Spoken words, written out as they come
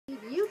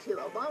two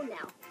alone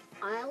now.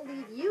 I'll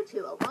leave you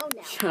two alone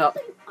now. Shut up.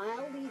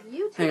 I'll leave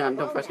you two Hang on, alone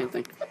don't press now.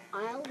 anything.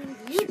 I'll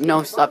leave you two No,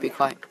 alone stop, be now,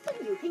 quiet. so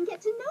you can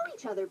get to know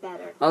each other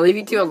better. I'll leave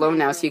you two alone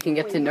now so you can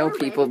get to know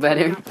people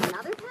better.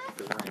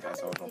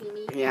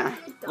 Yeah.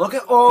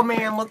 Oh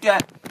man, look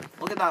at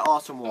that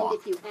awesome And walk.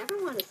 if you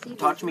ever want to see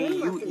Touch me,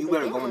 these drill you lessons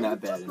better go again, in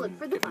that bed just look and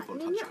for the get me button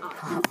to in your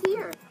touch options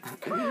here.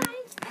 Bye.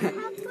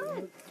 Have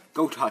fun.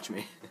 Go touch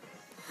me.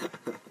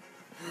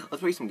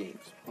 Let's play some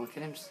games. Look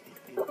at him say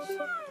things.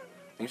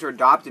 Thanks for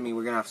adopting me.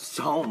 We're gonna have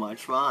so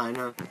much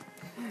fun.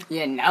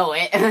 You know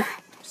it.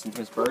 Since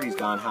Miss Birdie's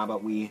gone, how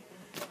about we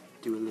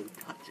do a little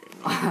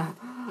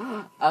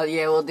touching? Oh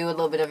yeah, we'll do a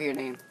little bit of your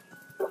name.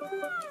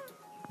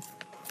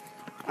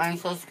 Alright,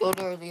 so let's go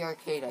to the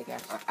arcade, I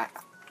guess.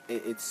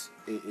 It's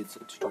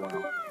a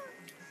tutorial.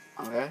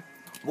 Okay.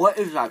 What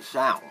is that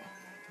sound?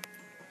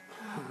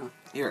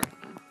 Here.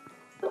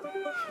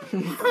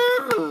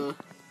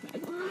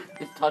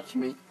 Just touch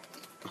me.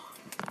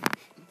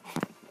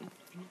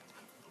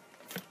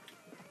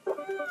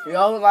 We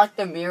all like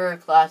the mirror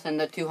class and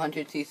the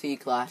 200cc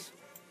class.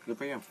 Good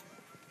for you.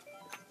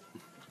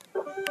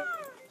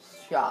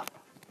 Shop.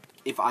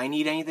 If I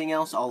need anything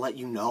else, I'll let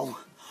you know.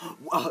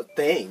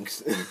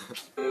 Thanks.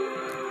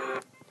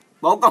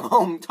 Welcome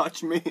home,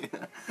 touch me.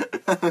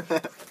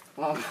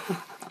 Well,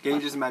 Can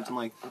you just imagine,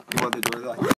 like, you go out the door, like...